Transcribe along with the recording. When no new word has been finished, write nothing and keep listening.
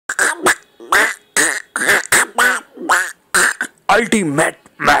Ultimate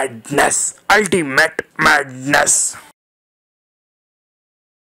madness. Ultimate madness.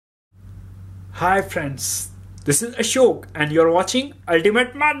 Hi friends, this is Ashok and you're watching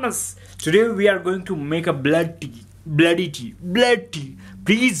Ultimate Madness. Today we are going to make a blood tea.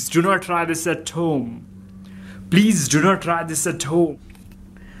 Please do not try this at home. Please do not try this at home.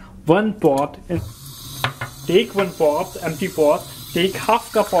 Take one pot, empty pot, take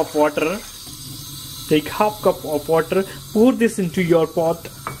half cup of water. Take half cup of water, pour this into your pot.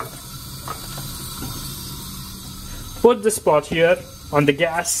 Put this pot here on the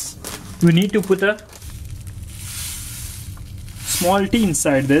gas. We need to put a small tea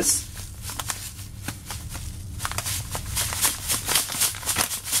inside this.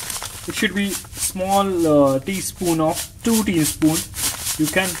 It should be small teaspoon of 2 teaspoons. You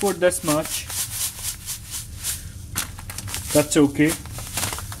can put this much. That's okay.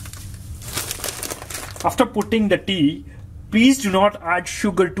 After putting the tea, please do not add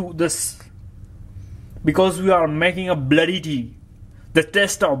sugar to this because we are making a bloody tea. The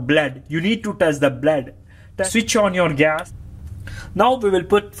test of blood. You need to test the blood. Switch on your gas. Now we will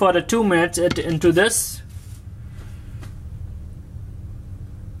put for the 2 minutes it into this.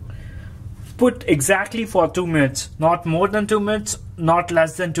 Put exactly for 2 minutes. Not more than 2 minutes, not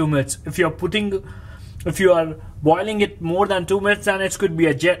less than 2 minutes. If you are boiling it more than 2 minutes, then it could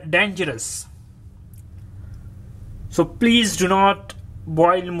be dangerous. So please do not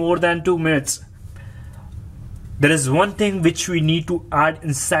boil more than 2 minutes. There is one thing which we need to add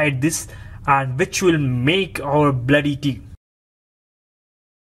inside this and which will make our bloody tea.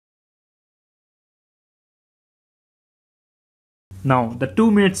 Now the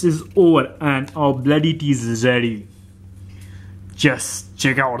 2 minutes is over and our bloody tea is ready. Just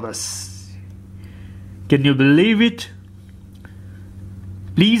check out this. Can you believe it?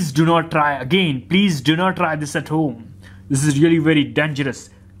 Please do not try again. Please do not try this at home. This is really very dangerous.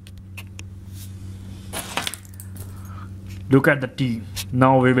 Look at the tea.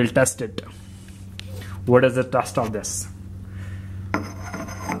 Now we will test it. What is the taste of this?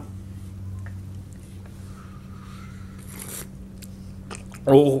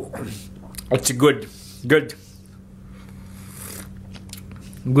 Oh, it's good. Good.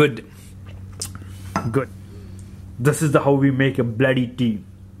 This is how we make a bloody tea.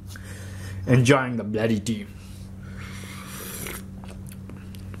 Enjoying the bloody tea.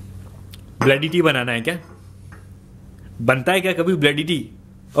 Bloody T बनाना है क्या? बनता है क्या कभी bloody T?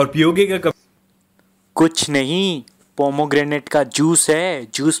 और पियोगे क्या कभी? कुछ नहीं, पोमोग्रेनेट का जूस है.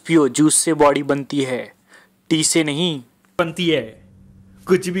 जूस पियो, जूस से बॉडी बनती है, टी से नहीं बनती है.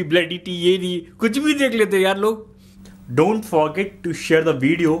 कुछ भी ब्लडी टी ये नहीं, कुछ भी देख लेते यार लोग. Don't forget to share the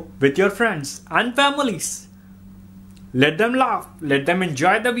video with your friends and families. Let them laugh, let them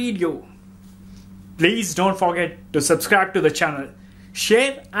enjoy the video. Please don't forget to subscribe to the channel.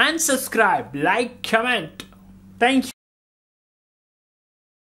 Share and subscribe, like, comment. Thank you.